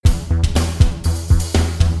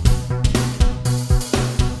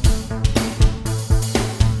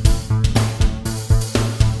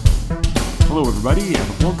everybody,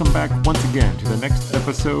 and welcome back once again to the next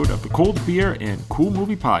episode of the Cold Beer and Cool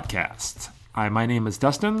Movie Podcast. My name is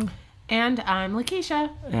Dustin. And I'm Lakeisha.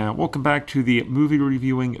 And welcome back to the movie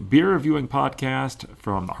reviewing, beer reviewing podcast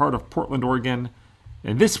from the heart of Portland, Oregon.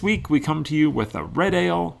 And this week we come to you with a red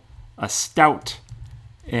ale, a stout,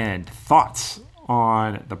 and thoughts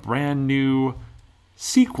on the brand new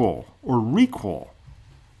sequel, or requel,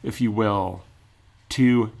 if you will,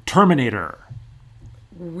 to Terminator.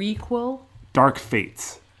 Requel? Dark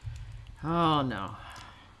Fates. Oh, no.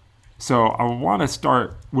 So I want to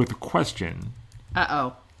start with a question.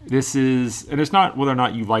 Uh-oh. This is, and it's not whether or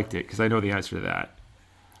not you liked it, because I know the answer to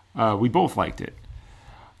that. We both liked it.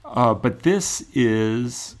 But this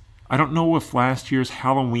is, I don't know if last year's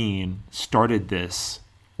Halloween started this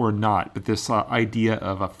or not, but this idea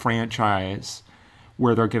of a franchise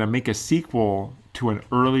where they're going to make a sequel to an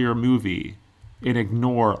earlier movie and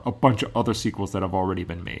ignore a bunch of other sequels that have already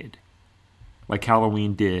been made. Like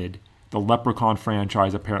Halloween did. The Leprechaun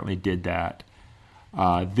franchise apparently did that.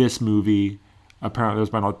 This movie, apparently there's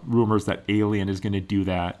been rumors that Alien is going to do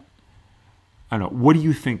that. I don't know. What do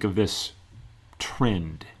you think of this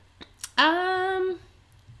trend? I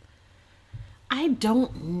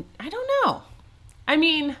don't know. I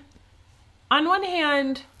mean, on one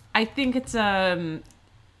hand, I think it's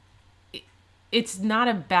not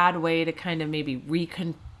a bad way to kind of maybe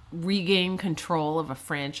regain control of a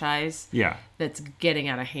franchise that's getting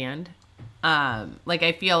out of hand.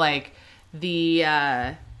 I feel like the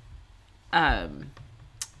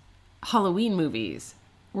Halloween movies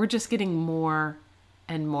were just getting more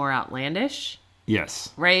and more outlandish.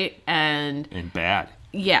 Yes. Right? And bad.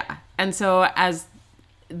 Yeah. And so as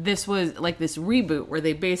this was like this reboot where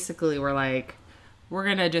they basically were like, we're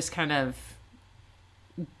going to just kind of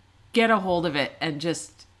get a hold of it and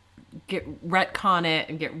just retcon it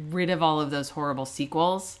and get rid of all of those horrible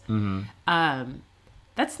sequels. Mm-hmm.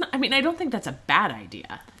 That's not, I mean, I don't think that's a bad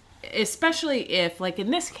idea, especially if, like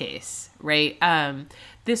in this case, right?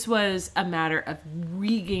 This was a matter of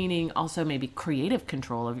regaining also maybe creative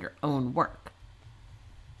control of your own work.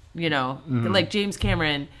 You know, like James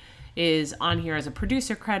Cameron is on here as a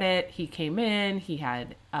producer credit. He came in, he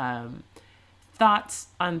had thoughts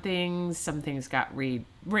on things. Some things got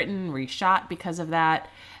rewritten, reshot because of that.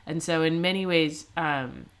 And so in many ways,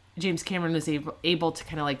 James Cameron was able to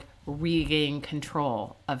kind of like regain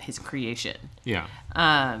control of his creation. Yeah.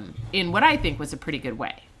 In what I think was a pretty good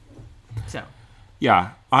way. So.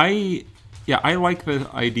 Yeah, I like the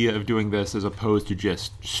idea of doing this as opposed to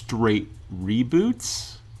just straight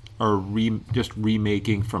reboots or just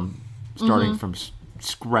remaking from starting from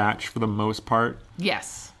scratch for the most part.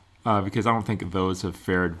 Yes. Because I don't think those have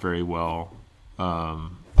fared very well.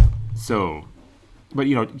 So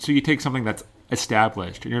you take something that's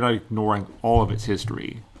established and you're not ignoring all of its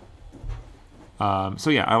history.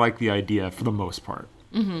 I like the idea for the most part,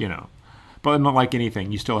 But not like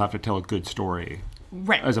anything, you still have to tell a good story.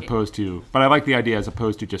 Right. But I like the idea as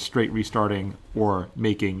opposed to just straight restarting or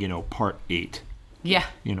making, part 8. Yeah.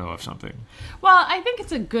 Of something. Well, I think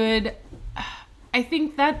it's I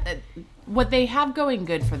think that what they have going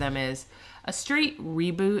good for them is a straight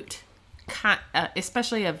reboot,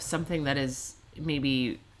 especially of something that is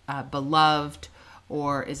maybe beloved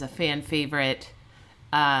or is a fan favorite,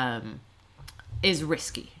 is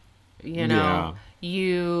risky. Yeah.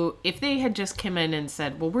 If they had just come in and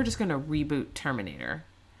said, well, we're just going to reboot Terminator,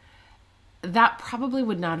 that probably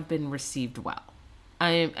would not have been received well.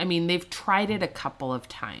 I mean, they've tried it a couple of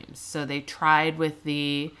times. So they tried with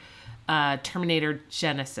the Terminator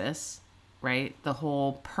Genesis, right? The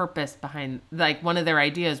whole purpose behind, like, one of their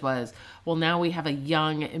ideas was, well, now we have a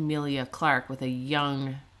young Emilia Clarke with a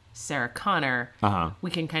young Sarah Connor. Uh-huh. We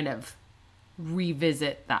can kind of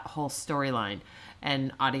revisit that whole storyline.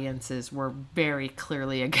 And audiences were very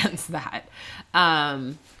clearly against that.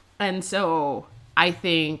 And so I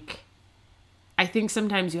think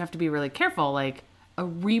sometimes you have to be really careful. Like, a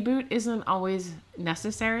reboot isn't always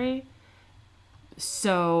necessary.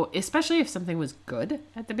 So, especially if something was good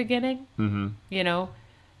at the beginning,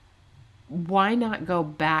 why not go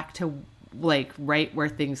back to, like, right where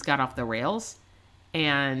things got off the rails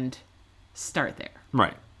and start there?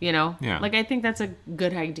 Right. Yeah. Like, I think that's a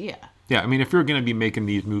good idea. Yeah, I mean, if you're going to be making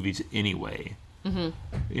these movies anyway, I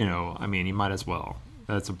mean, you might as well.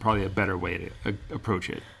 That's probably a better way to approach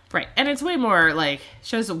it. Right. And it's way more, like,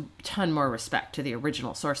 shows a ton more respect to the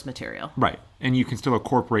original source material. Right. And you can still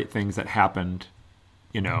incorporate things that happened,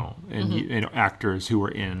 and actors who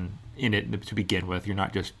were in it to begin with. You're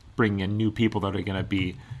not just bringing in new people that are going to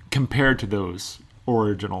be compared to those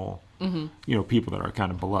original, people that are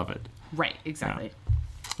kind of beloved. Right. Exactly. Yeah.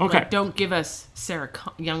 Okay. Like, don't give us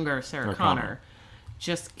younger Sarah Connor.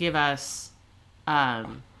 just give us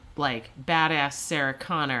like badass Sarah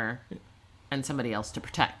Connor and somebody else to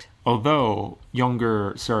protect. Although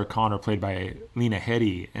younger Sarah Connor, played by Lena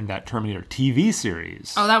Headey in that Terminator TV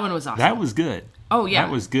series. Oh, that one was awesome. That was good. Oh, yeah.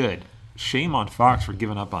 That was good. Shame on Fox for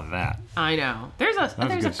giving up on that. I know. There's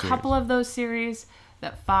a couple of those series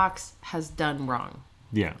that Fox has done wrong.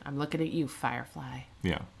 Yeah. I'm looking at you, Firefly.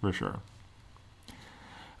 Yeah, for sure.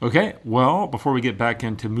 Okay, well, before we get back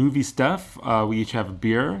into movie stuff, we each have a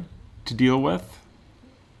beer to deal with,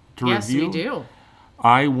 to review. Yes, we do.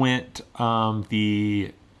 I went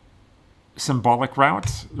the symbolic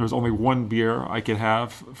route. There's only one beer I could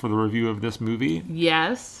have for the review of this movie.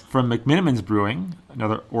 Yes. From McMennamins Brewing,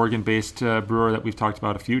 another Oregon-based brewer that we've talked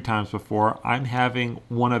about a few times before. I'm having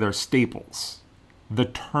one of their staples, the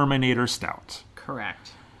Terminator Stout.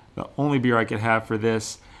 Correct. The only beer I could have for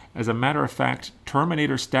this. As a matter of fact,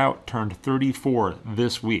 Terminator Stout turned 34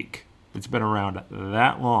 this week. It's been around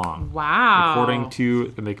that long. Wow. According to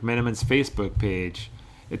the McMennamins Facebook page,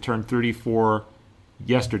 it turned 34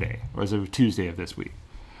 yesterday, or as of Tuesday of this week.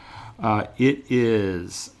 It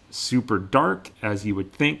is super dark, as you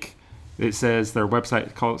would think. It says, their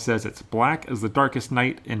website says it's black as the darkest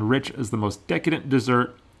night and rich as the most decadent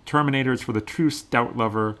dessert. Terminator is for the true stout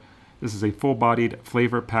lover. This is a full-bodied,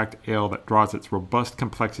 flavor-packed ale that draws its robust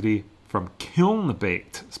complexity from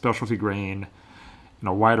kiln-baked specialty grain and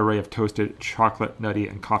a wide array of toasted chocolate, nutty,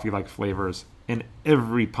 and coffee-like flavors in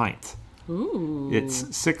every pint. Ooh. It's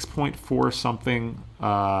 6.4 something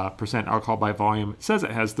percent alcohol by volume. It says it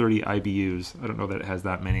has 30 IBUs. I don't know that it has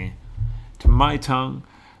that many to my tongue,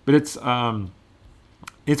 but it's one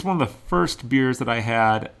of the first beers that I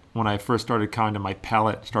had when I first started kind of my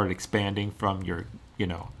palate started expanding from your,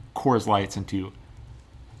 Coors Lights into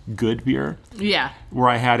good beer. Yeah. Where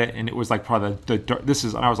I had it, and it was like probably this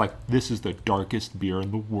is the darkest beer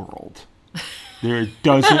in the world. There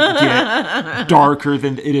doesn't get darker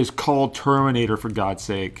than it is called Terminator, for God's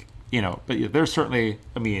sake. But yeah, there's certainly,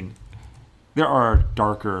 there are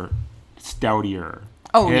darker, stoutier,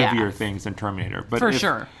 heavier things than Terminator. But for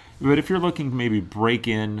sure. But if you're looking to maybe break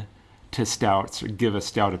in to stouts or give a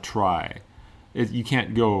stout a try, you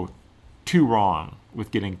can't go too wrong with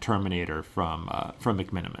getting Terminator from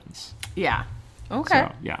McMennamins. Yeah. Okay.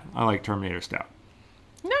 So, yeah, I like Terminator Stout.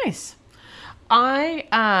 Nice. I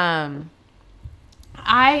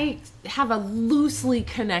have a loosely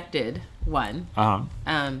connected one.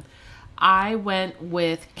 I went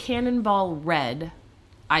with Cannonball Red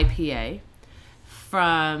IPA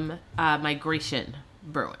from Migration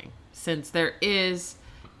Brewing, since there is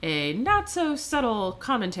a not so subtle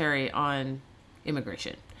commentary on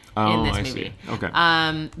immigration in this movie. See. Okay.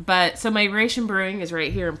 But so Migration Brewing is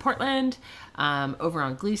right here in Portland, over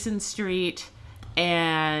on Gleason Street,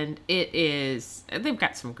 and they've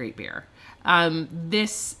got some great beer.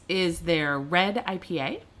 This is their red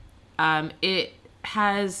IPA. It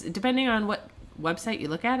has, depending on what website you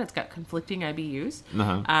look at, it's got conflicting IBUs.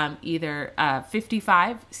 Uh-huh. Either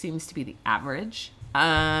 55 seems to be the average.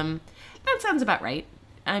 That sounds about right.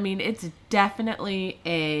 It's definitely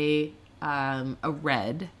a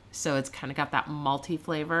red, so it's kind of got that malty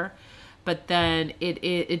flavor, but then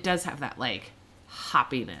it does have that like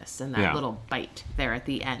hoppiness and that little bite there at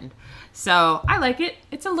the end. So I like it.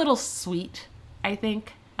 It's a little sweet, I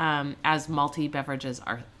think, as malty beverages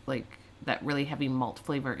are, like that really heavy malt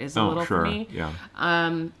flavor is a little for me. Yeah.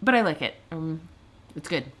 But I like it. It's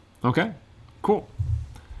good. Okay, cool.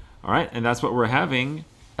 All right, and that's what we're having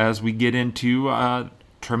as we get into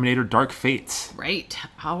Terminator Dark Fates. Right,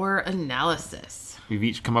 our analysis. We've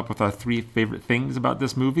each come up with our 3 favorite things about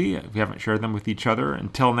this movie. We haven't shared them with each other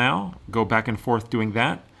until now. Go back and forth doing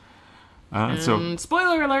that. So,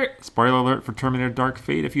 spoiler alert. Spoiler alert for Terminator Dark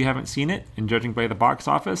Fate if you haven't seen it. And judging by the box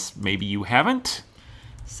office, maybe you haven't.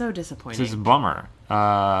 So disappointing. This is a bummer.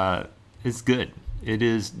 It's good. It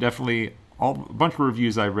is definitely, a bunch of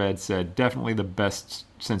reviews I read said definitely the best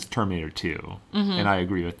since Terminator 2. Mm-hmm. And I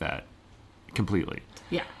agree with that completely.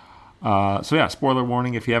 Yeah. So yeah, spoiler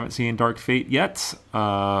warning if you haven't seen Dark Fate yet,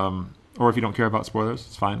 or if you don't care about spoilers,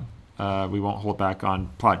 it's fine. We won't hold back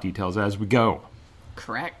on plot details as we go.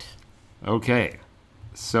 Correct. Okay,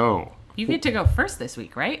 so... You get to go first this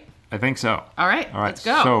week, right? I think so. All right, let's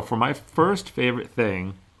go. So for my first favorite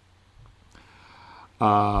thing,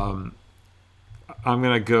 I'm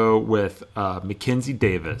going to go with Mackenzie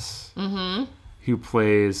Davis, who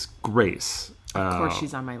plays Grace. Of course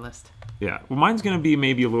she's on my list. Yeah. Well, mine's going to be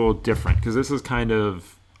maybe a little different because this is kind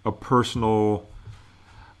of a personal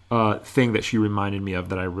thing that she reminded me of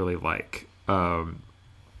that I really like.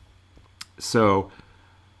 So,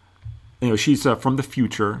 she's from the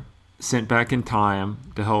future, sent back in time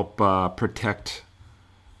to help protect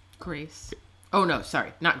Grace. Oh no,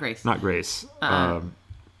 sorry, not Grace. Not Grace. Of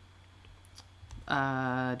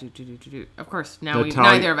course, now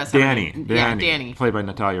neither of us have Danny. Danny. Played by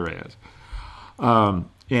Natalia Reyes.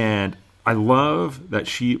 And I love that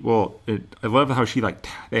I love how she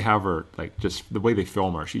they have her just the way they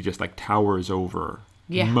film her. She just towers over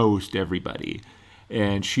most everybody,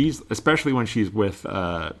 and she's especially when she's with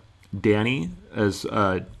Danny. As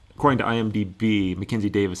according to IMDb, Mackenzie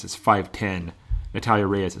Davis is 5'10", Natalia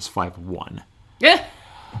Reyes is 5'1". Yeah.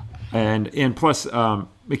 And plus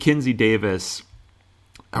Mackenzie Davis.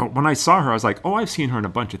 When I saw her, I was like, "Oh, I've seen her in a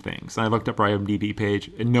bunch of things." And I looked up her IMDb page,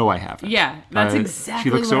 and no, I haven't. Yeah, that's exactly.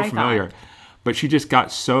 She looks so what I familiar, thought. but she just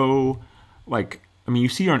got so you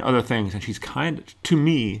see her in other things, and she's to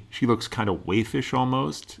me, she looks kind of waifish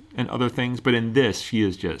almost in other things, but in this, she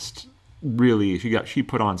is just really she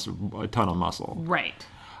put on a ton of muscle. Right.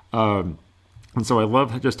 And so I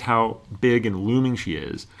love just how big and looming she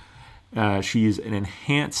is. She's an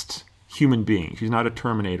enhanced human being. She's not a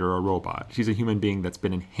Terminator or a robot. She's a human being that's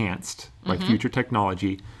been enhanced by future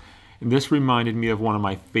technology. And this reminded me of one of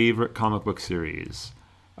my favorite comic book series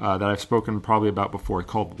that I've spoken probably about before,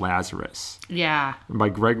 called Lazarus. Yeah. By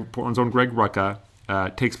Portland's own Greg Rucka.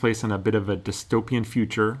 It takes place in a bit of a dystopian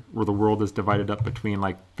future where the world is divided up between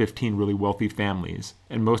 15 really wealthy families.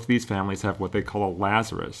 And most of these families have what they call a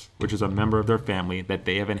Lazarus, which is a member of their family that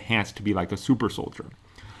they have enhanced to be like a super soldier.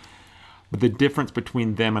 But the difference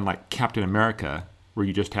between them and Captain America, where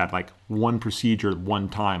you just had one procedure one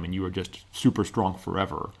time and you were just super strong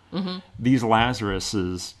forever. Mm-hmm. These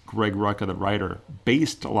Lazaruses, Greg Rucka, the writer,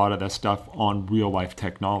 based a lot of that stuff on real life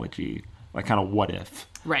technology, kind of what if.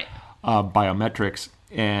 Right. Biometrics.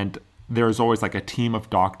 And there's always a team of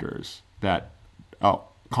doctors that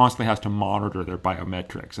constantly has to monitor their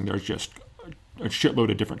biometrics. And there's just a shitload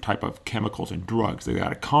of different type of chemicals and drugs they got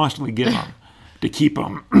to constantly give them. To keep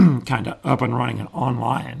them kind of up and running and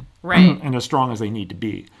online, right, and as strong as they need to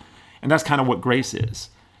be. And that's kind of what Grace is.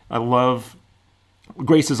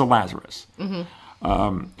 Grace is a Lazarus.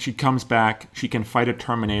 Mm-hmm. She comes back, she can fight a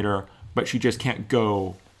Terminator, but she just can't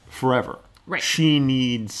go forever. Right. She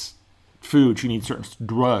needs food, she needs certain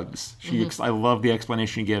drugs. I love the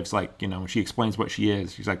explanation she gives, when she explains what she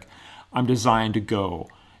is. She's like, I'm designed to go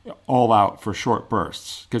all out for short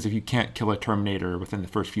bursts, because if you can't kill a Terminator within the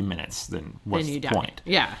first few minutes, then what's the point?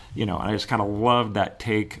 Yeah. And I just kind of love that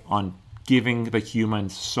take on giving the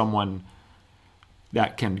humans someone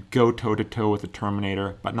that can go toe-to-toe with the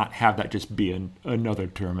Terminator, but not have that just be another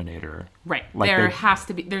Terminator. Right. There's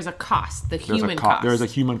a cost, human cost. There's a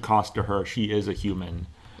human cost to her. She is a human.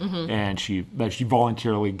 Mm-hmm. And she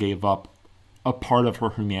voluntarily gave up a part of her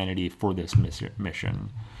humanity for this mission.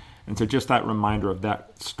 And so just that reminder of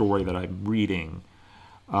that story that I'm reading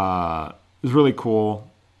is really cool.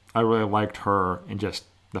 I really liked her and just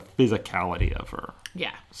the physicality of her.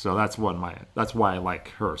 Yeah. So that's why I like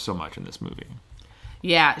her so much in this movie.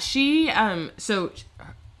 Yeah, she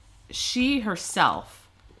herself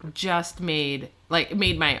just made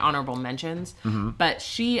my honorable mentions, but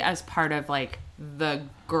she, as part of the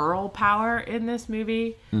girl power in this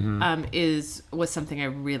movie, was something I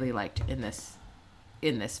really liked in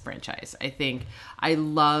this franchise. I think I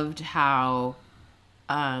loved how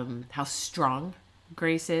strong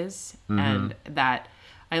Grace is, and that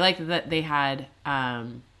I liked that they had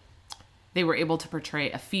they were able to portray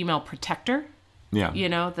a female protector. Yeah,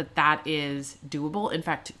 that is doable. In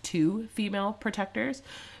fact, 2 female protectors,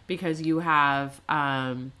 because you have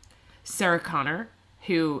Sarah Connor,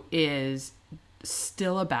 who is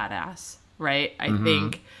still a badass, right? I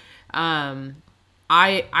think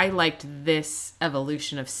I liked this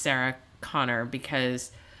evolution of Sarah Connor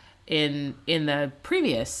because in the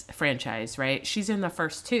previous franchise, right, she's in the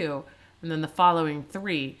first 2, and then the following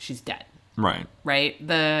 3, she's dead. Right. Right.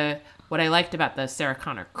 What I liked about the Sarah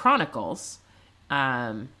Connor Chronicles,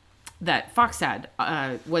 that Fox had,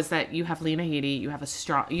 was that you have Lena Headey,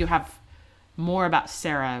 you have more about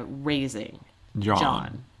Sarah raising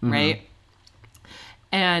John, right?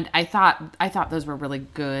 And I thought those were really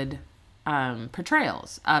good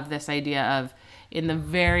portrayals of this idea of, in the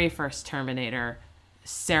very first Terminator,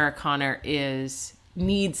 Sarah Connor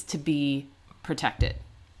needs to be protected,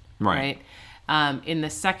 right? In the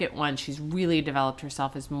second one, she's really developed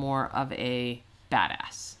herself as more of a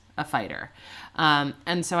badass, a fighter.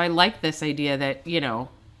 And so I like this idea that,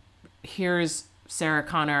 here's Sarah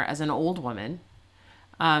Connor as an old woman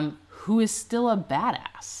who is still a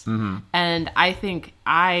badass. Mm-hmm. And I think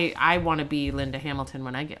I want to be Linda Hamilton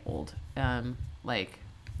when I get old.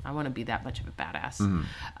 I want to be that much of a badass.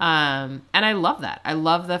 Mm-hmm. And I love that. I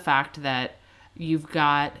love the fact that you've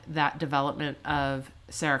got that development of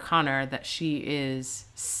Sarah Connor that she is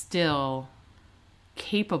still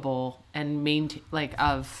capable and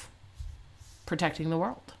of protecting the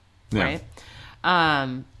world, right?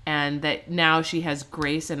 And that now she has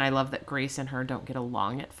Grace, and I love that Grace and her don't get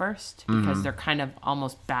along at first because they're kind of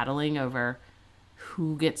almost battling over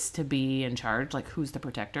who gets to be in charge, like who's the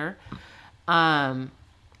protector. And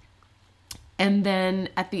then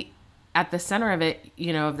at the center of it,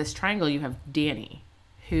 of this triangle, you have Danny,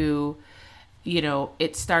 who,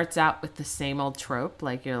 it starts out with the same old trope.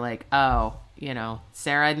 Like, you're like, oh,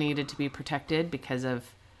 Sarah needed to be protected because of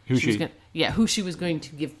who she was going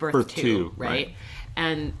to give birth to, right?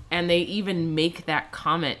 And they even make that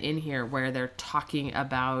comment in here where they're talking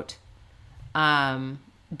about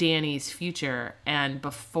Danny's future, and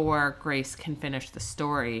before Grace can finish the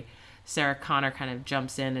story, Sarah Connor kind of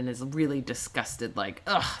jumps in and is really disgusted, like,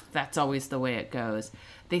 ugh, that's always the way it goes.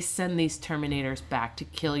 They send these Terminators back to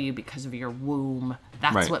kill you because of your womb.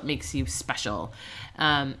 That's what makes you special.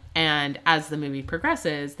 And as the movie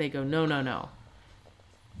progresses, they go, no.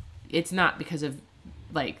 It's not because of,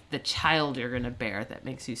 like, the child you're going to bear that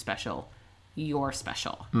makes you special. You're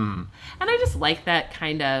special. And I just like that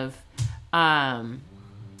kind of,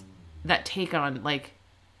 that take on, like,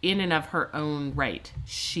 in and of her own right,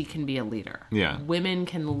 she can be a leader. Yeah. Women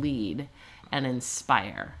can lead and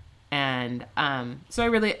inspire. And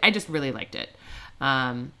so I just really liked it.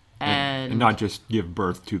 And not just give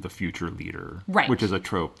birth to the future leader, right? Which is a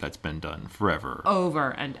trope that's been done forever, over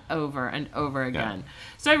and over and over again. Yeah.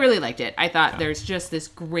 So I really liked it. I thought there's just this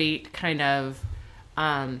great kind of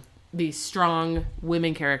these strong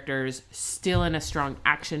women characters still in a strong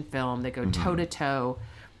action film that go toe to toe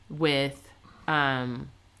with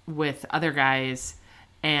other guys,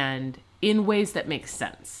 and in ways that make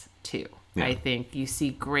sense too. Yeah. I think you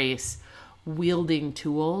see Grace wielding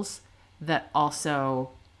tools that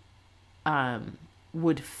also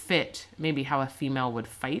would fit maybe how a female would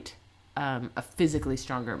fight a physically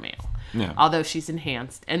stronger male. Yeah. Although she's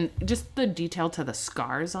enhanced, and just the detail to the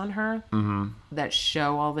scars on her that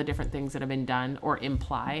show all the different things that have been done or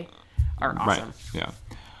imply are awesome. Right. Yeah.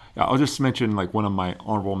 I'll just mention, like, one of my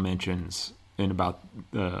honorable mentions in about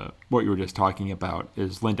what you were just talking about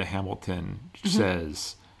is Linda Hamilton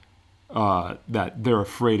says that they're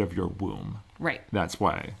afraid of your womb. Right. That's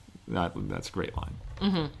why. That's a great line.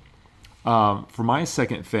 For my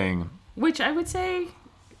second thing, which I would say,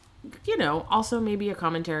 also maybe a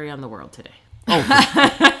commentary on the world today. Oh,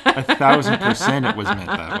 1,000% it was meant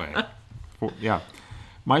that way. Yeah.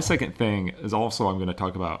 My second thing is also, I'm going to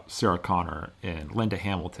talk about Sarah Connor and Linda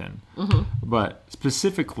Hamilton, but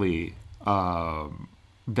specifically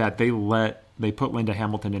that they put Linda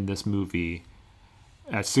Hamilton in this movie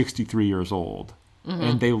at 63 years old,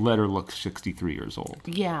 and they let her look 63 years old.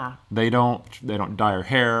 Yeah. They don't dye her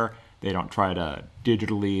hair. They don't try to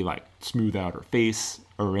digitally, like, smooth out her face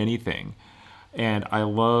or anything. And I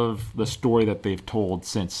love the story that they've told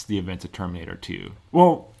since the events of Terminator 2.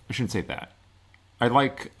 Well, I shouldn't say that. I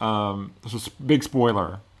like, this is a big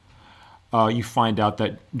spoiler. You find out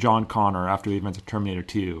that John Connor, after the events of Terminator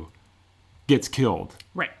 2, gets killed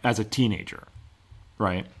as a teenager,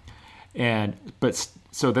 right?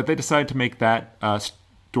 So that they decide to make that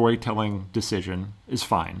storytelling decision is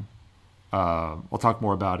fine. I'll talk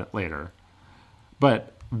more about it later.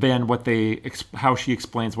 But then how she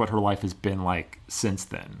explains what her life has been like since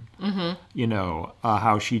then.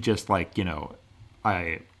 How she just, like, because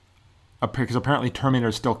apparently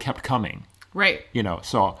Terminators still kept coming. Right.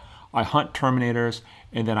 So I hunt Terminators,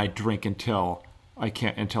 and then I drink until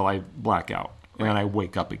I black out, and then I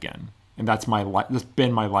wake up again. And that's my life. That's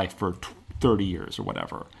been my life for 30 years or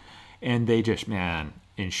whatever. And they just, and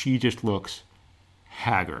she just looks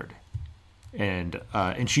haggard. And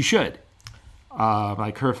she should.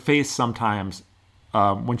 Like, her face sometimes,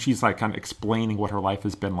 when she's, like, kind of explaining what her life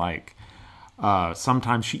has been like,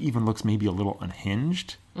 sometimes she even looks maybe a little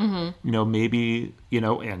unhinged. Maybe,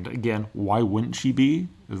 and again, why wouldn't she be?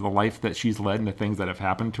 Is the life that she's led and the things that have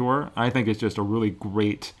happened to her. I think it's just a really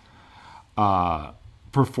great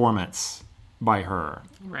performance by her.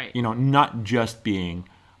 Right. Not just being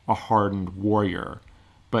a hardened warrior,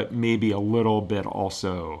 but maybe a little bit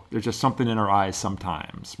also. There's just something in her eyes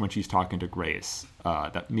sometimes when she's talking to Grace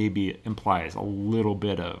that maybe implies a little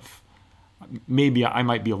bit of, maybe I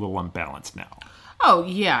might be a little unbalanced now. Oh,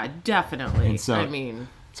 yeah, definitely. And so,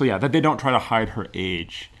 that they don't try to hide her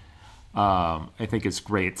age, I think is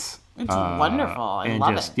great. It's wonderful. I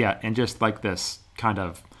love it. Yeah, and just like this kind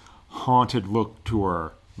of haunted look to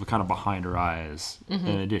her, kind of behind her eyes, in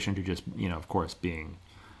addition to just, of course, being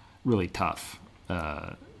really tough,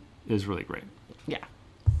 is really great. Yeah,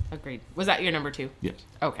 agreed. Was that your number 2? Yes.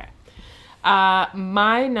 Okay.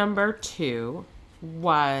 My number 2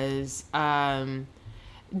 was the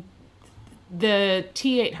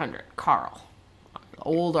T-800, Carl.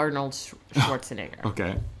 Old Arnold Schwarzenegger.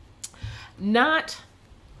 Okay. Not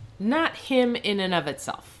him in and of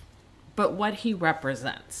itself, but what he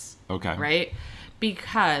represents. Okay. Right?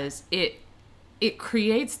 Because it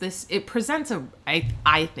creates this, it presents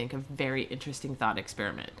I think, a very interesting thought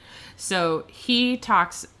experiment. So he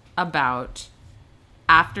talks about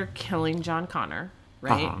after killing John Connor,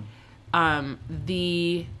 right?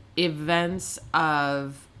 The events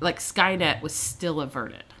of, like, Skynet was still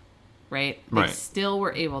averted, right? They still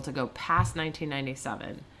were able to go past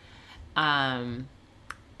 1997. And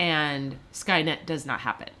Skynet does not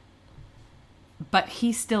happen. But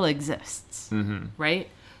he still exists, right?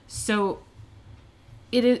 So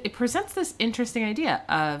it presents this interesting idea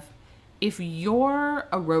of, if you're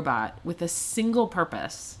a robot with a single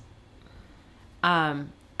purpose, and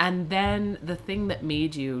then the thing that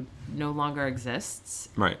made you no longer exists,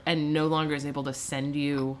 right, and no longer is able to send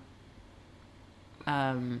you,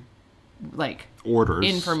 like, orders,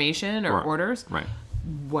 information or orders, right?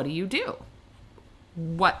 What do?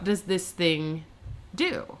 What does this thing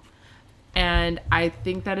do? And I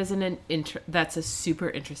think that is that's a super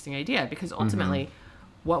interesting idea, because ultimately,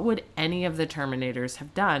 what would any of the Terminators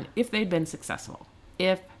have done if they'd been successful?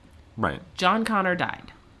 If John Connor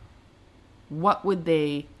died, what would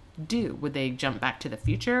they do? Would they jump back to the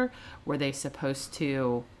future? Were they supposed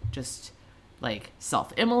to just, like,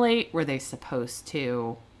 self-immolate? Were they supposed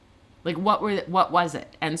to, like, what was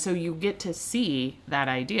it? And so you get to see that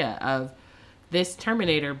idea of, this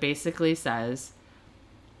Terminator basically says,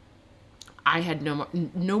 I had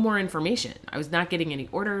no more information. I was not getting any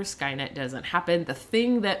orders. Skynet doesn't happen. The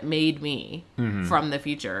thing that made me from the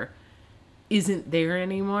future isn't there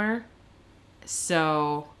anymore.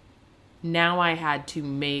 So now I had to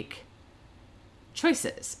make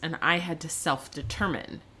choices, and I had to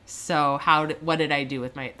self-determine. So what did I do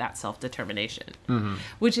with that self-determination?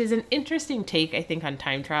 Which is an interesting take, I think, on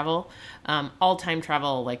time travel. All time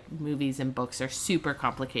travel, like, movies and books are super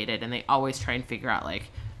complicated, and they always try and figure out, like,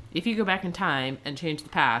 if you go back in time and change the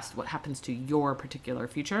past, what happens to your particular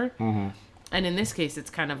future? And in this case, it's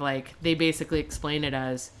kind of like, they basically explain it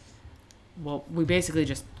as, well, we basically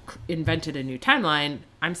just invented a new timeline.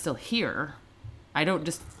 I'm still here. I don't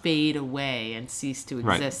just fade away and cease to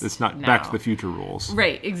exist. Right. It's not now. Back to the Future rules.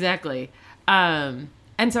 Right, exactly. And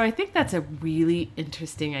so I think that's a really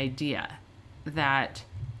interesting idea that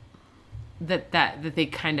they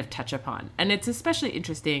kind of touch upon. And it's especially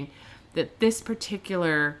interesting that this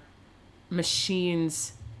particular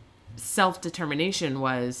machine's self-determination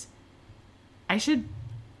was, I should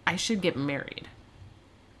get married.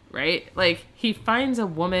 Right? Like, he finds a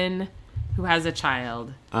woman who has a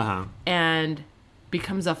child and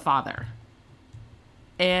becomes a father.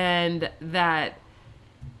 And that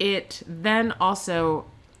it then also,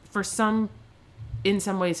 in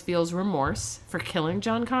some ways, feels remorse for killing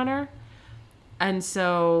John Connor. And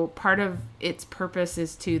so part of its purpose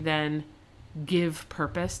is to then give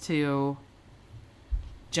purpose to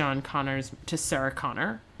to Sarah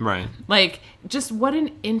Connor. Right. Like, just what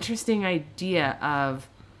an interesting idea of,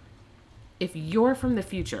 if you're from the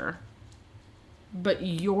future, but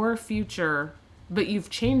you've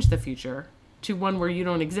changed the future to one where you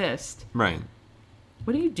don't exist. Right.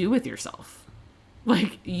 What do you do with yourself?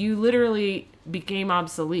 Like, you literally became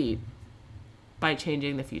obsolete by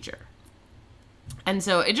changing the future. And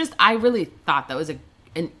so I really thought that was an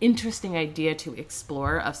interesting idea to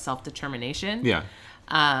explore, of self-determination. Yeah.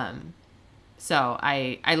 So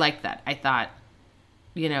I liked that. I thought,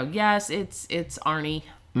 yes, it's Arnie,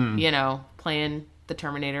 playing the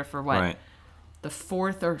Terminator for what? Right. The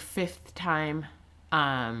 4th or 5th time.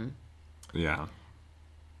 Yeah.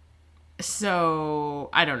 So,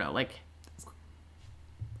 I don't know, like,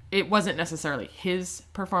 it wasn't necessarily his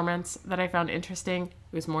performance that I found interesting.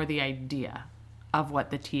 It was more the idea of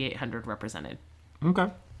what the T-800 represented. Okay.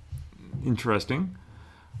 Interesting.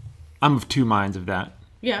 I'm of two minds of that.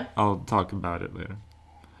 Yeah. I'll talk about it later.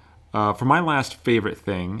 For my last favorite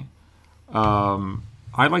thing,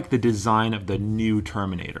 I like the design of the new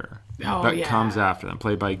Terminator that comes after them,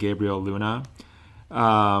 played by Gabriel Luna.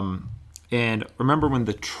 And remember when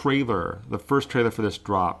the first trailer for this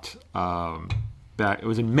dropped, it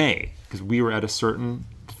was in May, because we were at a certain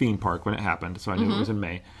theme park when it happened, so I knew it was in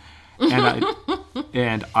May.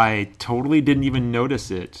 And I totally didn't even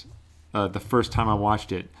notice it the first time I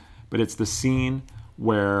watched it, but it's the scene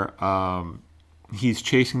where he's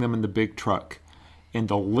chasing them in the big truck, and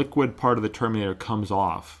the liquid part of the Terminator comes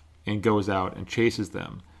off and goes out and chases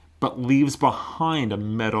them, but leaves behind a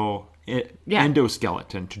metal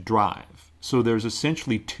endoskeleton to drive. So there's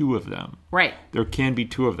essentially two of them. Right. There can be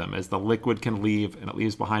two of them, as the liquid can leave, and it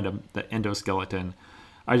leaves behind the endoskeleton.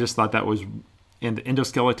 I just thought that was... And the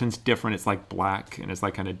endoskeleton's different. It's like black, and it's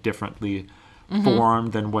like kind of differently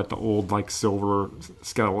formed than what the old like silver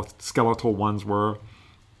skeletal ones were.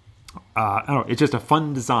 I don't know. It's just a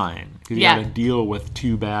fun design because you got to deal with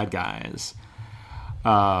two bad guys.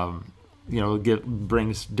 Brings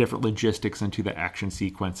different logistics into the action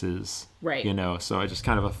sequences. Right. So it's just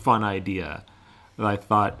kind of a fun idea that I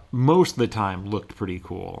thought most of the time looked pretty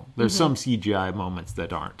cool. There's some CGI moments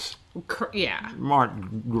that aren't great,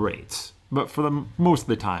 but for the most of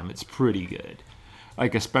the time, it's pretty good.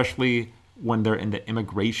 Like especially when they're in the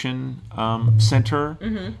immigration center,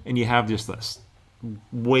 and you have just this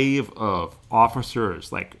wave of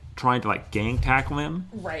officers like trying to like gang tackle him,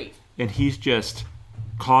 right? And he's just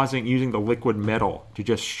using the liquid metal to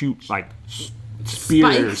just shoot like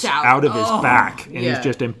spears out of his back, and he's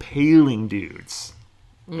just impaling dudes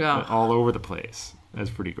all over the place. That's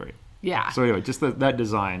pretty great. Yeah. So anyway, just that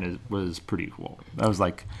design was pretty cool. That was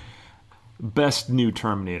like best new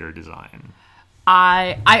Terminator design.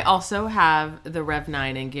 I also have the Rev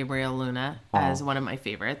 9 and Gabriel Luna as one of my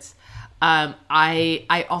favorites.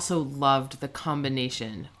 I also loved the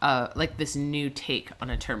combination of like this new take on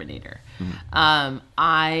a Terminator.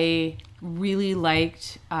 I really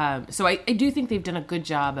liked, so I do think they've done a good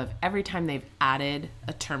job of every time they've added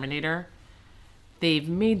a Terminator, they've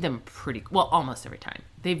made them almost every time.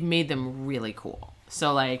 They've made them really cool.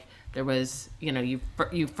 So like there was, you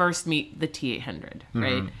first meet the T-800,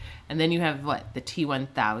 right? And then you have the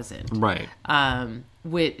T-1000. Right.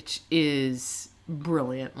 Which is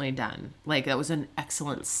brilliantly done. Like that was an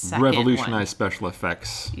excellent second revolutionized special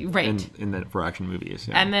effects right for action movies.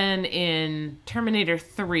 And then in Terminator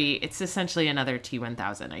 3 it's essentially another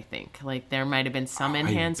T-1000. I think like there might have been some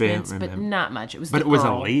enhancements but not much. It was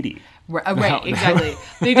a lady, right? Exactly.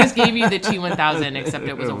 They just gave you the T-1000 except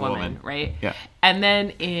it was a woman, right? Yeah. And then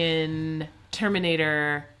in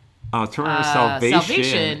Terminator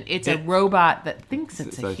Salvation, it's a robot that thinks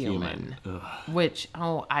it's a human. Which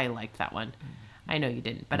I liked that one. I know you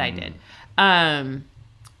didn't, but I did.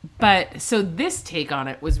 But so this take on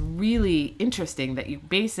it was really interesting that you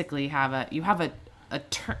basically have the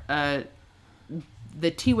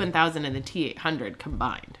T-1000 and the T-800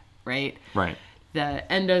 combined, right? Right. The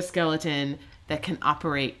endoskeleton that can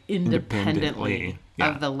operate independently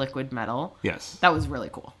of the liquid metal. Yes. That was really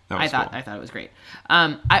cool. I thought it was great.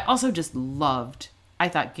 I also just I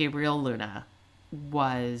thought Gabriel Luna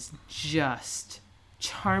was just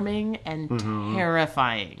charming and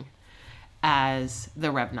terrifying as the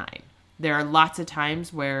Rev 9. There are lots of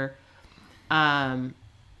times where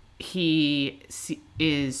he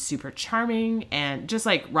is super charming, and just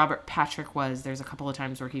like Robert Patrick was, there's a couple of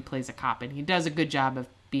times where he plays a cop and he does a good job of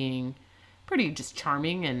being pretty just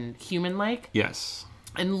charming and human-like. Yes.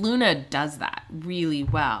 And Luna does that really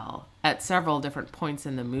well at several different points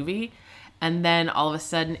in the movie. And then all of a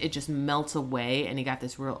sudden it just melts away and he got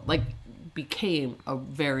this became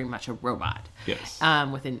very much a robot. Yes.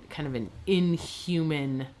 With kind of an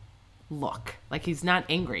inhuman look. Like he's not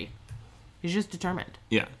angry. He's just determined.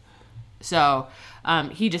 Yeah. So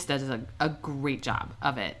he just does a great job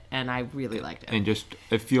of it. And I really liked it. And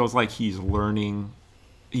it feels like he's learning.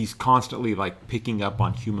 He's constantly like picking up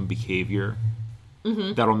on human behavior.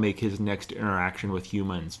 That'll make his next interaction with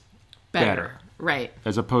humans better. Right.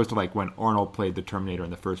 As opposed to like when Arnold played the Terminator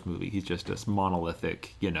in the first movie. He's just this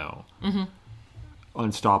monolithic,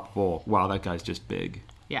 unstoppable. Wow, that guy's just big.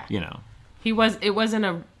 Yeah. It wasn't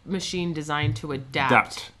a machine designed to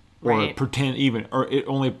adapt. Or pretend even, or it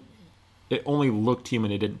only looked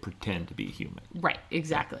human. It didn't pretend to be human. Right.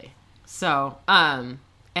 Exactly. So, and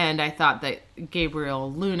I thought that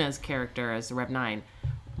Gabriel Luna's character as Rev 9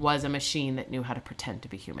 was a machine that knew how to pretend to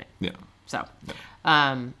be human. Yeah. So,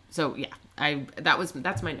 that's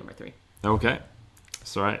my number 3. Okay.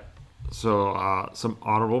 So, all right. So, some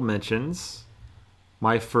honorable mentions.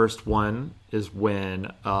 My first one is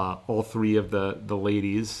when all three of the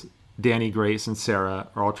ladies, Danny, Grace, and Sarah,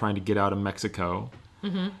 are all trying to get out of Mexico.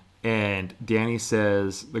 And Danny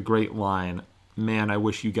says the great line, "Man, I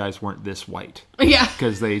wish you guys weren't this white." Yeah.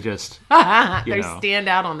 Because they just... they stand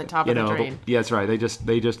out on the top of the train. Yeah, that's right.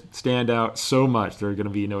 They just stand out so much. They're going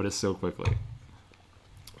to be noticed so quickly.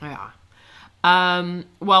 Yeah.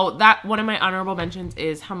 Well, that one of my honorable mentions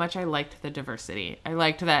is how much I liked the diversity. I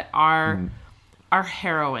liked that our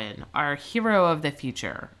heroine, our hero of the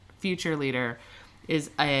future leader,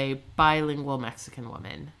 is a bilingual Mexican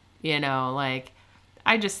woman.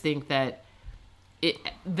 I just think that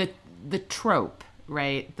the trope,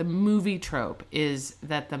 right? The movie trope is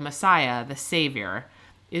that the Messiah, the savior,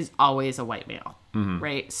 is always a white male,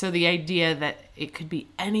 right? So the idea that it could be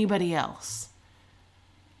anybody else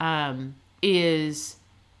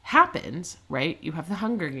happens, right? You have the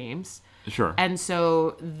Hunger Games. Sure. And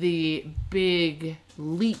so the big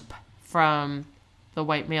leap from the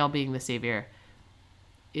white male being the savior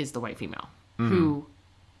is the white female, who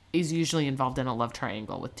is usually involved in a love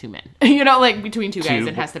triangle with two men. Like between two guys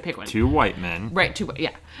and has to pick one. Two white men. Right,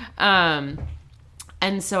 yeah.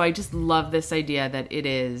 And so I just love this idea that it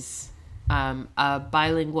is a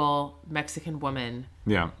bilingual Mexican woman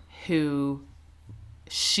who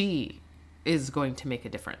she is going to make a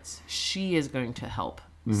difference. She is going to help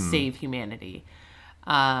save humanity.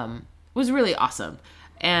 Was really awesome.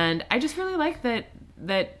 And I just really like that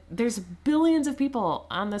there's billions of people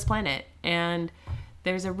on this planet, and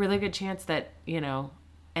there's a really good chance that,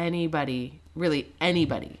 anybody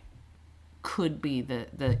could be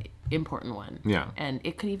the important one. Yeah. And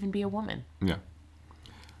it could even be a woman. Yeah.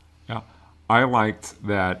 Yeah. I liked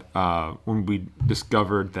that when we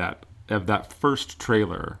discovered that of that first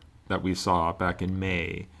trailer that we saw back in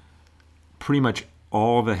May, pretty much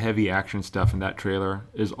all the heavy action stuff in that trailer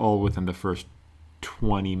is all within the first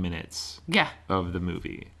 20 minutes of the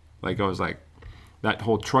movie. Like, I was like, that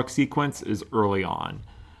whole truck sequence is early on.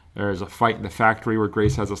 There's a fight in the factory where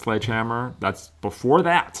Grace has a sledgehammer. That's before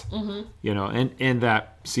that. And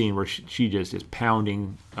that scene where she just is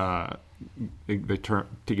pounding to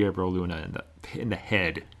Gabriel Luna in the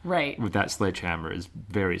head with that sledgehammer is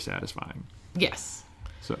very satisfying. Yes.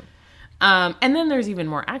 So, and then there's even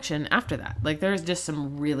more action after that. Like, there's just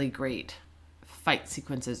some really great fight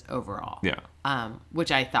sequences overall. Yeah.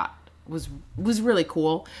 Which I thought was really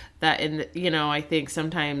cool. That I think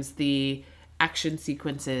sometimes the action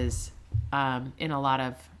sequences in a lot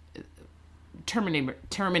of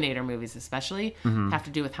Terminator movies especially have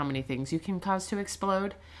to do with how many things you can cause to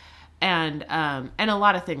explode. And a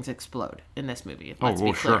lot of things explode in this movie, let's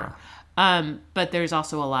be clear. Sure. But there's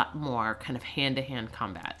also a lot more kind of hand-to-hand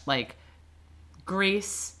combat. Like,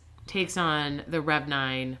 Grace takes on the Rev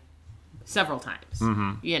 9 several times.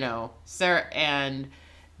 Sarah and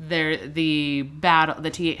the battle, the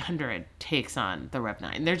T-800 takes on the Rev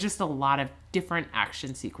 9. There's just a lot of different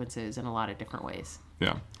action sequences in a lot of different ways.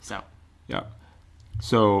 Yeah. So. Yeah.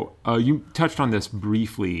 So you touched on this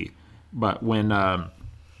briefly, but when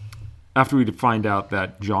after we find out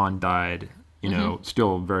that John died,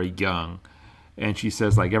 still very young, and she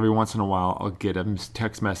says, like, every once in a while I'll get a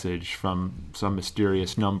text message from some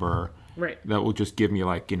mysterious number that will just give me,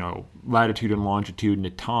 like, latitude and longitude and a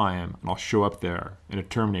time, and I'll show up there and a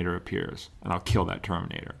Terminator appears and I'll kill that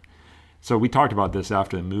Terminator. So we talked about this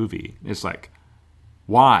after the movie. It's like,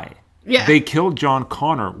 why? Yeah. They killed John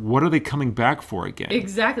Connor. What are they coming back for again?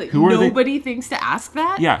 Exactly. Nobody thinks to ask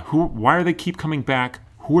that? Yeah. Why are they keep coming back?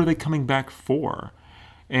 Who are they coming back for?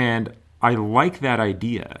 And I like that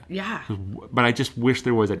idea. Yeah. But I just wish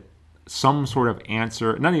there was some sort of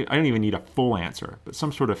answer. I don't even need a full answer, but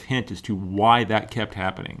some sort of hint as to why that kept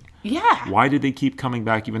happening. Yeah. Why did they keep coming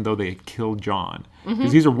back even though they had killed John?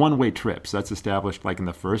 Because these are one-way trips. That's established, like in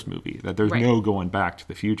the first movie, that there's no going back to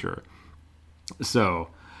the future. So,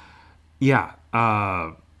 yeah.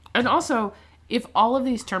 And also, if all of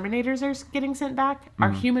these Terminators are getting sent back,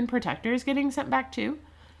 are human protectors getting sent back too?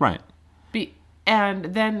 Right. And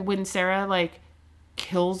then when Sarah, like,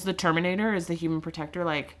 kills the Terminator as the human protector,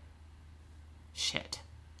 like, shit.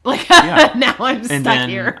 Like, now I'm stuck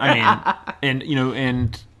here. I mean,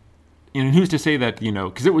 and who's to say that,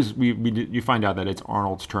 because it was, you find out that it's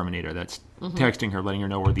Arnold's Terminator that's texting her, letting her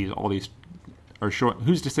know where all these are short.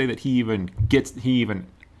 Who's to say that he even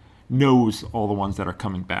knows all the ones that are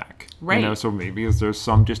coming back? Right. So maybe there's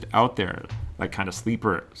some just out there, like kind of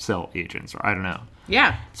sleeper cell agents, or I don't know.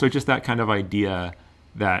 Yeah. So just that kind of idea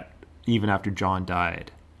that even after John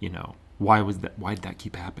died, why did that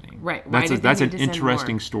keep happening? Right. That's an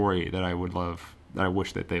interesting story that I would love, that I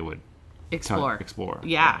wish that they would explore.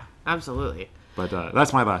 Yeah, absolutely. But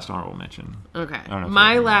that's my last honorable mention. Okay.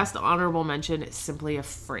 My last honorable mention is simply a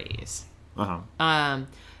phrase.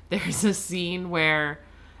 There's a scene where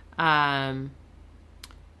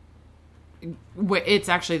it's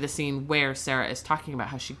actually the scene where Sarah is talking about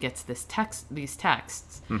how she gets these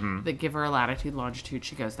texts that give her a latitude, longitude.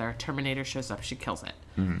 She goes there, a Terminator shows up, she kills it.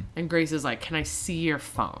 And Grace is like, "Can I see your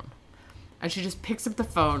phone?" And she just picks up the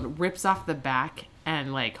phone, rips off the back,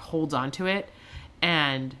 and like holds onto it.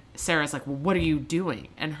 And Sarah's like, "Well, what are you doing?"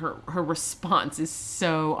 And her response is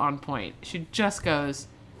so on point. She just goes,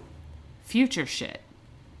 "Future shit."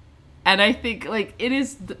 And I think, like, it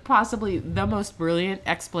is possibly the most brilliant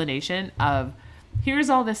explanation of, here's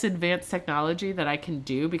all this advanced technology that I can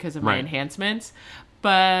do because of my enhancements,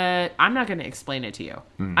 But I'm not going to explain it to you.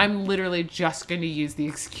 I'm literally just going to use the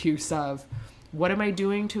excuse of, what am I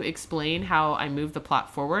doing to explain how I move the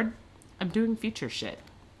plot forward? I'm doing feature shit.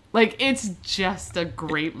 Like, it's just a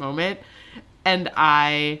great moment, and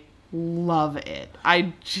I love it.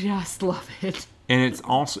 I just love it. And it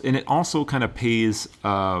also kind of pays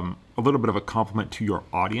a little bit of a compliment to your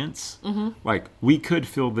audience. Like, we could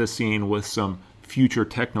fill this scene with some future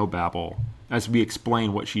technobabble as we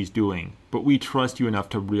explain what she's doing, but we trust you enough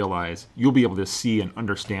to realize you'll be able to see and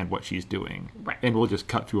understand what she's doing. Right. And we'll just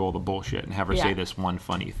cut through all the bullshit and have her say this one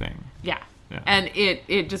funny thing. Yeah. And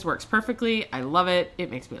it just works perfectly. I love it.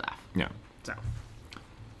 It makes me laugh. Yeah. So.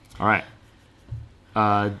 All right.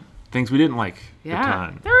 Things we didn't like a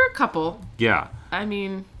ton. There were a couple. Yeah. I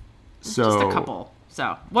mean, just a couple.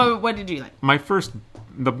 So, what did you like?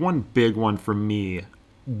 The one big one for me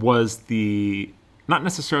was not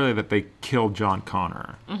necessarily that they killed John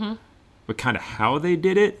Connor, but kind of how they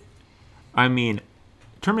did it. I mean,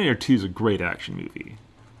 Terminator 2 is a great action movie.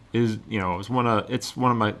 It's one of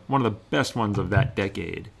the best ones of that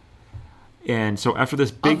decade. And so after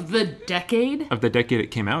this of the decade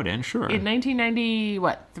it came out in, sure. In 1990,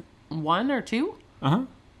 what, 1 or 2? Uh-huh.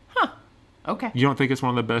 Huh. Okay. You don't think it's one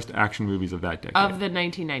of the best action movies of that decade? Of the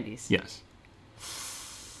 1990s? Yes.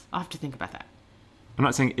 I'll have to think about that. I'm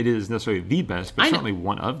not saying it is necessarily the best, but certainly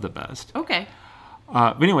one of the best. Okay.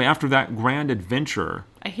 But anyway, after that grand adventure...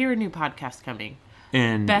 I hear a new podcast coming.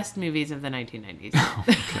 And best movies of the 1990s.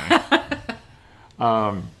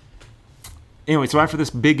 Okay. Anyway, so after this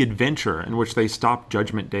big adventure in which they stop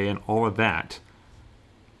Judgment Day and all of that,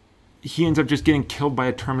 he ends up just getting killed by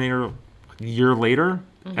a Terminator a year later,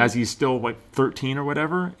 as he's still like 13 or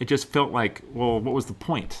whatever. It just felt like, well, what was the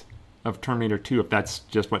point of Terminator 2 if that's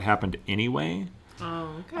just what happened anyway?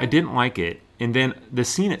 Oh, okay. I didn't like it. And then the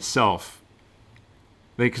scene itself,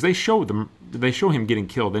 because they show him getting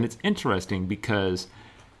killed, and it's interesting because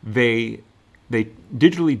they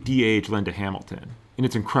digitally de-age Linda Hamilton, and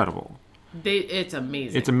it's incredible. It's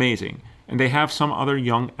amazing. It's amazing. And they have some other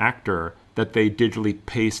young actor that they digitally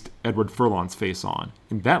paste Edward Furlong's face on,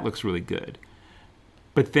 and that looks really good.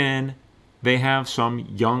 But then they have some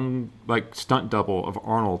young, like, stunt double of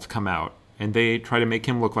Arnold's come out, and they try to make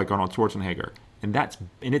him look like Arnold Schwarzenegger. And that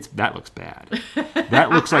looks bad. That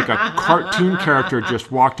looks like a cartoon character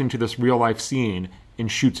just walked into this real life scene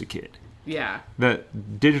and shoots a kid. Yeah. The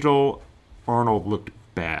digital Arnold looked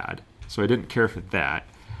bad, so I didn't care for that.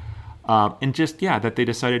 And just that they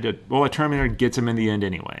decided to. Well, a Terminator gets him in the end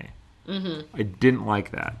anyway. I didn't like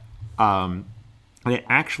that. And it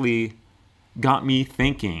actually got me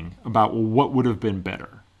thinking about what would have been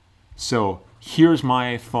better. So here's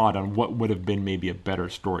my thought on what would have been maybe a better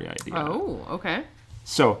story idea. Oh, okay.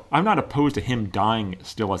 So I'm not opposed to him dying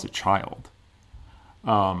still as a child.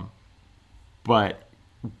 But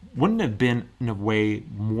wouldn't it have been, in a way,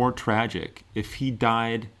 more tragic if he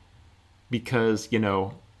died because,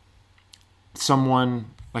 someone,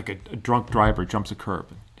 like a drunk driver, jumps a curb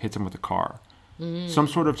and hits him with a car? Some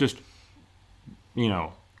sort of just,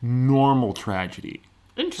 normal tragedy.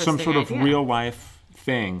 Interesting. Some sort of idea. real life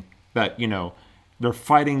thing that, they're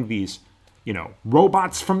fighting these,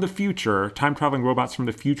 robots from the future, time traveling robots from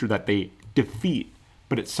the future that they defeat,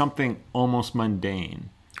 but it's something almost mundane.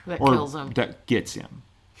 That kills him. That gets him.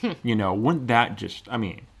 Wouldn't that just,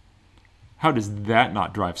 how does that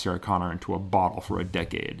not drive Sarah Connor into a bottle for a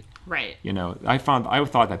decade? Right. I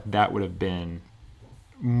thought that would have been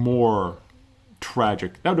more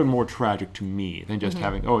tragic. That would have been more tragic to me than just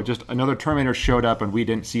having, just another Terminator showed up and we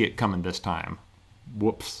didn't see it coming this time.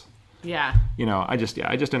 Whoops. Yeah. I just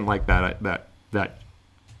didn't like that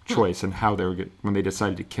choice and how they were when they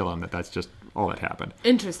decided to kill him. That's just all that happened.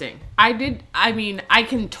 Interesting. I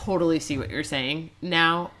can totally see what you're saying.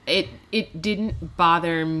 Now, it didn't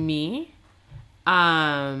bother me.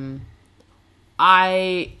 The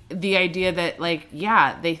idea that,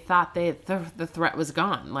 they thought the threat was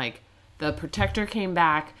gone. Like, the Protector came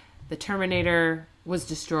back, the Terminator was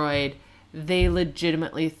destroyed. They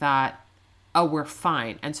legitimately thought, oh, we're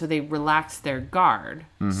fine. And so they relaxed their guard.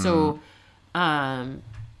 So,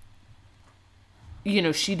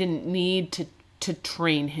 she didn't need to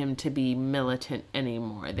train him to be militant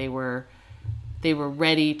anymore. They were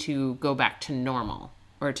ready to go back to normal,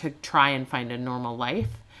 or to try and find a normal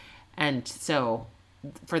life. And so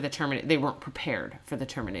for the Terminator, they weren't prepared for the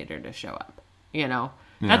Terminator to show up,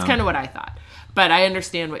 That's kind of what I thought. But I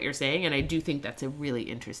understand what you're saying, and I do think that's a really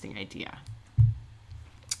interesting idea.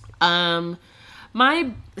 I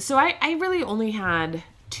really only had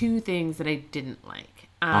 2 things that I didn't like.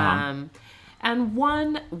 And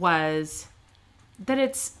one was that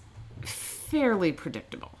it's fairly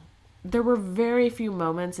predictable. there were very few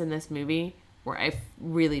moments in this movie where I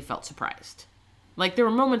really felt surprised. Like, there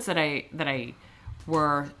were moments that I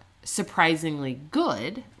were surprisingly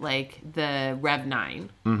good, like the Rev 9.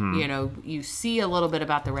 Mm-hmm. You know, you see a little bit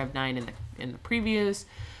about the Rev 9 in the previews,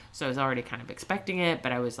 so I was already kind of expecting it,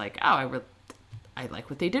 but I was like, oh, I like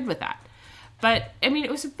what they did with that. But, I mean,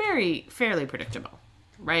 it was fairly predictable,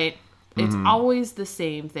 right? It's always the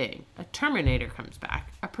same thing. A Terminator comes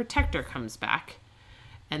back, a Protector comes back,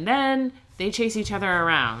 and then they chase each other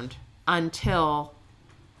around until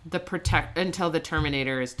the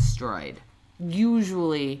Terminator is destroyed.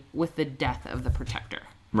 Usually with the death of the Protector.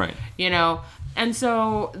 Right. You know? And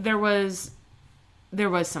so there was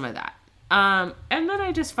some of that. And then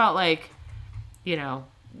I just felt like, you know,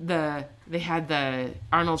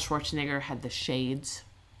 Arnold Schwarzenegger had the shades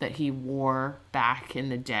that he wore back in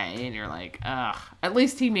the day, and you're like, ugh. At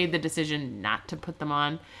least he made the decision not to put them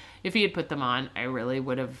on. If he had put them on, I really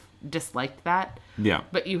would have disliked that. Yeah.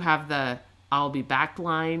 But you have the "I'll be back"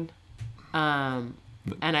 line, and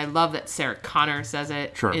I love that Sarah Connor says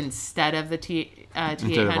it instead of the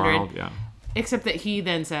T-800. Arnold, yeah. Except that he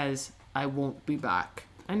then says, "I won't be back,"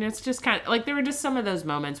 and it's just kind of like there were just some of those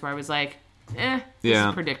moments where I was like, this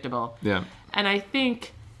is predictable. Yeah. And I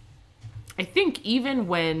think even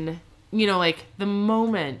when, you know, like the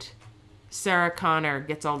moment Sarah Connor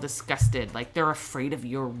gets all disgusted, like they're afraid of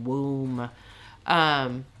your womb.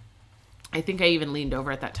 I think I even leaned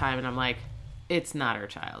over at that time and I'm like, it's not her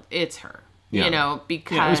child, it's her. Yeah. You know,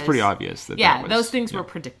 because it was pretty obvious that those things were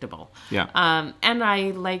predictable. Yeah. And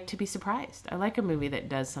I like to be surprised. I like a movie that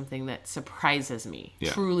does something that surprises me,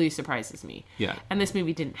 truly surprises me. Yeah. And this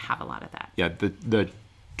movie didn't have a lot of that. Yeah. The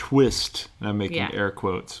twist, and I'm making air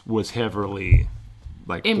quotes, was heavily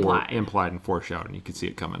like implied and foreshadowed. You could see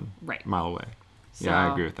it coming a mile away. So,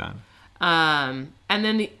 I agree with that. And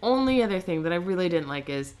then the only other thing that I really didn't like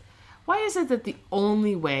is, why is it that the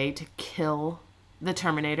only way to kill the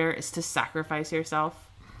Terminator is to sacrifice yourself?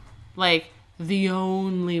 Like, the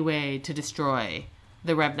only way to destroy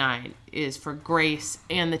the Rev 9 is for Grace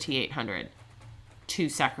and the T-800 to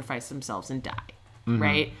sacrifice themselves and die,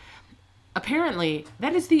 right? Apparently,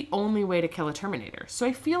 that is the only way to kill a Terminator. So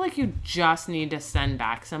I feel like you just need to send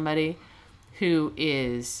back somebody who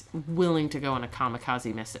is willing to go on a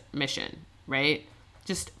kamikaze mission, right?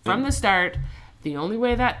 Just from the start, the only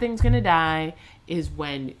way that thing's going to die is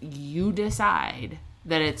when you decide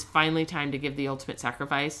that it's finally time to give the ultimate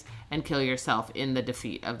sacrifice and kill yourself in the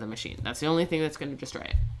defeat of the machine. That's the only thing that's going to destroy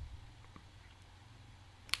it.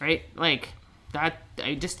 Right? Like, that,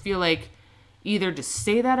 I just feel like either just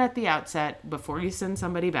say that at the outset before you send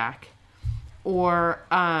somebody back, or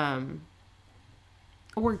come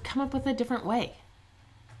up with a different way.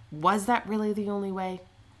 Was that really the only way?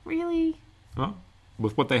 Really? Well,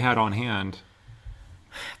 with what they had on hand.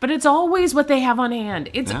 But it's always what they have on hand.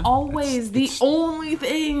 It's always the only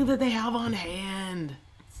thing that they have on hand.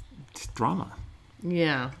 It's drama.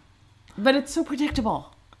 Yeah. But it's so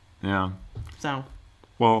predictable. Yeah. So.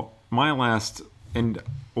 Well, I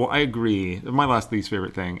agree. My last least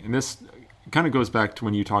favorite thing, and this kind of goes back to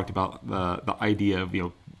when you talked about the idea of, you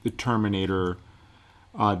know, the Terminator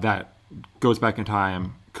that goes back in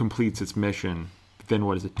time, completes its mission, then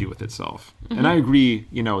what does it do with itself? And I agree,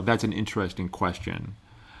 you know, that's an interesting question.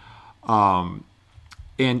 And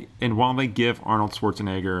while they give Arnold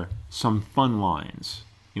Schwarzenegger some fun lines,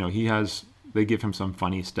 you know, they give him some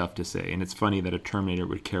funny stuff to say, and it's funny that a Terminator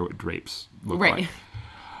would care what drapes look like.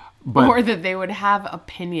 But, or that they would have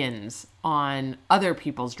opinions on other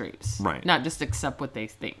people's drapes. Right. Not just accept what they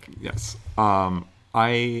think. Yes.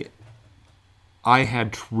 I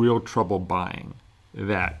had real trouble buying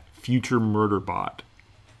that future murder bot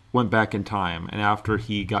went back in time, and after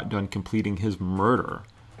he got done completing his murder,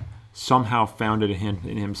 somehow found it in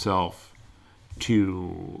himself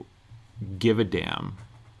to give a damn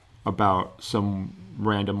about some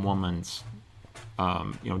random woman's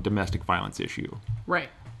domestic violence issue. Right.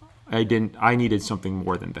 I needed something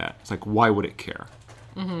more than that. It's like, why would it care?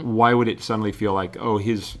 Why would it suddenly feel like, oh,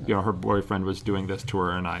 her boyfriend was doing this to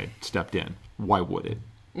her and I stepped in? Why would it?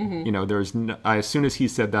 You know, as soon as he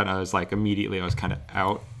said that, I was like, immediately I was kind of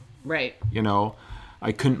out. Right. You know,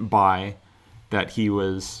 I couldn't buy that he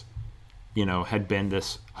was, you know, had been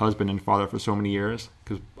this husband and father for so many years,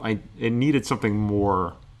 because it needed something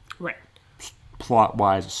more. Right.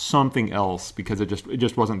 Plot-wise, something else, because it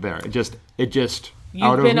just wasn't there. It just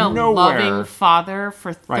You've been a loving father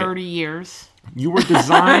for 30 years. You were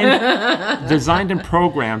designed and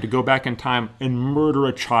programmed to go back in time and murder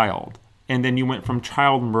a child. And then you went from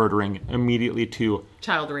child murdering immediately to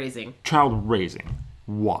child raising.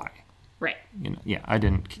 Why? Right. You know,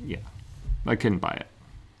 I couldn't buy it.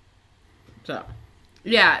 So,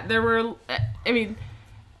 yeah, there were, I mean,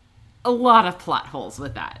 a lot of plot holes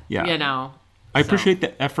with that. Yeah. You know? I appreciate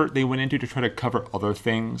the effort they went into to try to cover other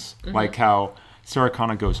things, like how Sarah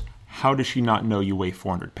Connor goes, how does she not know you weigh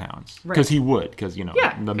 400 pounds? Because he would, because, you know,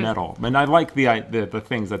 the metal. And I like the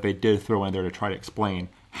things that they did throw in there to try to explain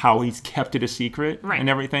how he's kept it a secret and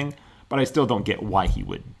everything, but I still don't get why he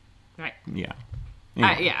would. Right. Yeah.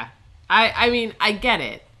 Anyway. Yeah. I mean, I get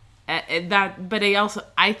it. But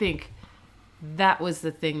I think that was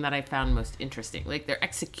the thing that I found most interesting. Like, their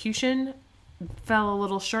execution fell a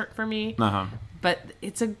little short for me. But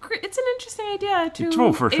it's an interesting idea to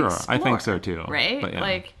Oh, for sure. explore, I think so too. Right? But, yeah.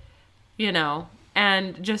 Like, you know,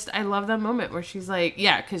 and just I love that moment where she's like,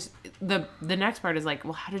 yeah, because the next part is like,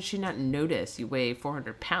 well, how did she not notice you weigh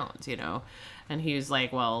 400 pounds, you know? And he was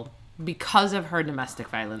like, well, because of her domestic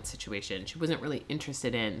violence situation, she wasn't really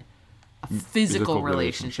interested in a physical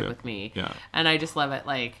relationship with me. Yeah. And I just love it.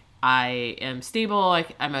 Like, I am stable.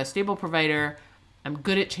 I'm a stable provider. I'm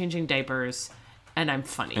good at changing diapers. And I'm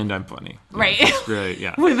funny. Yeah, right. That's great.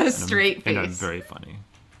 Yeah. With a straight face. And I'm very funny.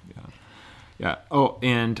 Yeah. Yeah. Oh,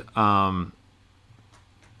 and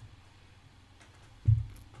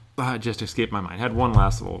just escaped my mind. I had one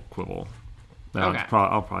last little quibble.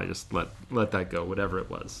 I'll probably just let that go. Whatever it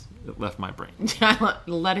was, it left my brain.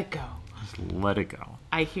 Let it go. Just let it go.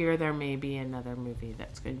 I hear there may be another movie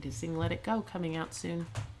that's going to sing "Let It Go" coming out soon.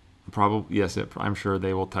 Probably yes. I'm sure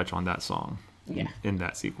they will touch on that song. Yeah. In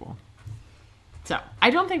that sequel. So I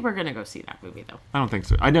don't think we're gonna go see that movie though. I don't think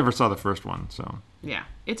so. I never saw the first one, so. Yeah,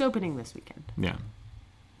 it's opening this weekend. Yeah.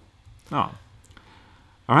 Oh.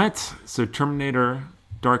 All right. So Terminator: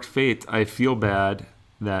 Dark Fate. I feel bad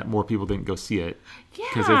that more people didn't go see it. Yeah.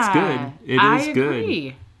 Because it's good. I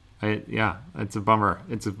agree. Good. Yeah. It's a bummer.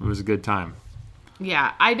 It was a good time.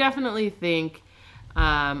 Yeah, I definitely think.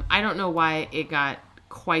 I don't know why it got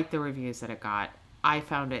quite the reviews that it got. I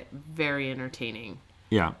found it very entertaining.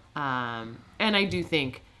 Yeah. And I do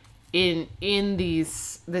think in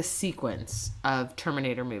this sequence of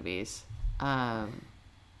Terminator movies, so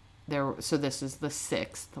this is the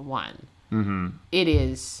 6th one. Mm-hmm. It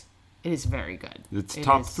is very good. It's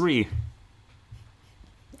top 3.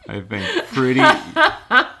 I think pretty.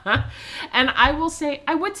 And I would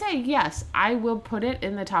say yes, I will put it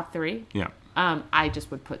in the top 3. Yeah. I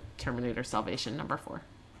just would put Terminator Salvation number 4.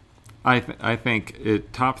 I think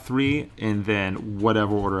it top 3, and then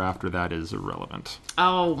whatever order after that is irrelevant.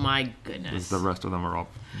 Oh my goodness! The rest of them are all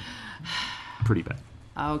pretty bad.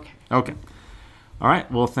 Okay. All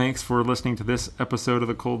right. Well, thanks for listening to this episode of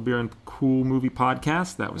the Cold Beer and Cool Movie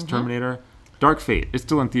Podcast. That was Terminator: Dark Fate. It's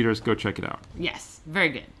still in theaters. Go check it out. Yes, very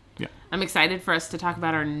good. Yeah. I'm excited for us to talk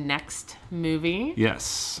about our next movie.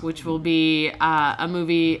 Yes. Which will be a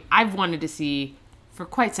movie I've wanted to see for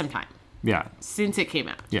quite some time. Yeah. Since it came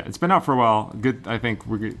out. Yeah, it's been out for a while. Good. I think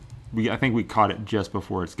we caught it just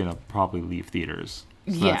before it's gonna probably leave theaters.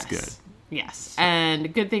 So yes. That's good. Yes.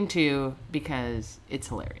 And good thing too, because it's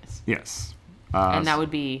hilarious. Yes. And that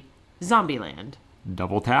would be Zombieland.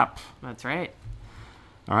 Double tap. That's right.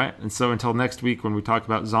 All right. And so until next week when we talk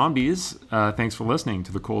about zombies, thanks for listening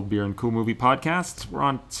to the Cold Beer and Cool Movie Podcast. We're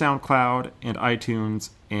on SoundCloud and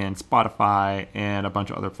iTunes and Spotify and a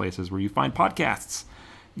bunch of other places where you find podcasts.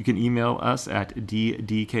 You can email us at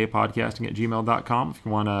ddkpodcasting@gmail.com if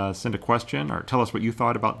you want to send a question or tell us what you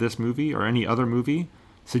thought about this movie or any other movie.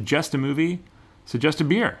 Suggest a movie. Suggest a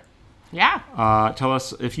beer. Yeah. Tell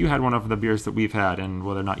us if you had one of the beers that we've had and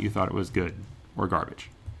whether or not you thought it was good or garbage.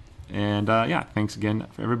 And thanks again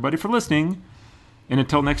for everybody for listening. And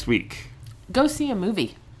until next week. Go see a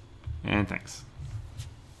movie. And thanks.